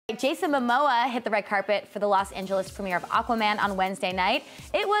Jason Momoa hit the red carpet for the Los Angeles premiere of Aquaman on Wednesday night.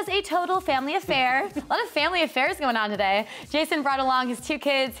 It was a total family affair. A lot of family affairs going on today. Jason brought along his 2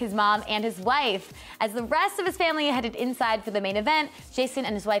 kids, his mom, and his wife. As the rest of his family headed inside for the main event, Jason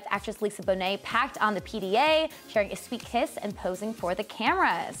and his wife, actress Lisa Bonet, packed on the PDA, sharing a sweet kiss and posing for the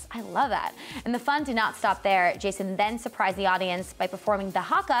cameras. I love that. And the fun did not stop there. Jason then surprised the audience by performing the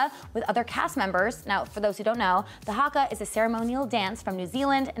haka with other cast members. Now, for those who don't know, the haka is a ceremonial dance from New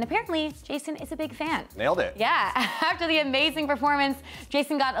Zealand, and apparently, Jason is a big fan. Nailed it. Yeah. After the amazing performance,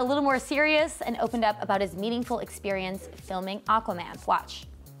 Jason got a little more serious and opened up about his meaningful experience filming Aquaman. Watch.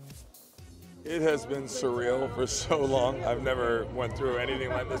 It has been surreal for so long. I've never went through anything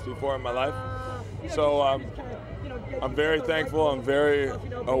like this before in my life. So I'm very thankful. I'm very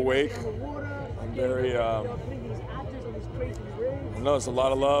awake. I'm very, I know it's a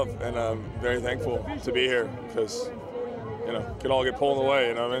lot of love, and I'm very thankful to be here because, you know, can all get pulled away,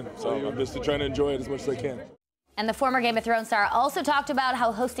 you know what I mean? So I'm just trying to enjoy it as much as I can. And the former Game of Thrones star also talked about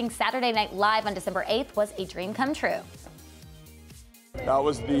how hosting Saturday Night Live on December 8th was a dream come true. That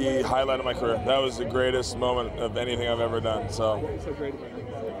was the highlight of my career. That was the greatest moment of anything I've ever done. So,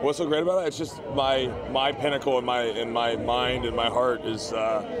 what's so great about it? It's just my pinnacle in my mind and my heart is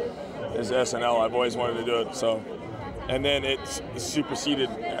SNL. I've always wanted to do it. So, and then it's superseded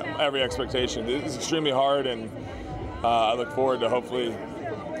every expectation. It's extremely hard, and I look forward to hopefully.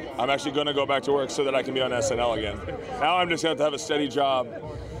 I'm actually going to go back to work so that I can be on SNL again. Now I'm just going to have a steady job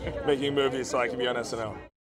making movies so I can be on SNL.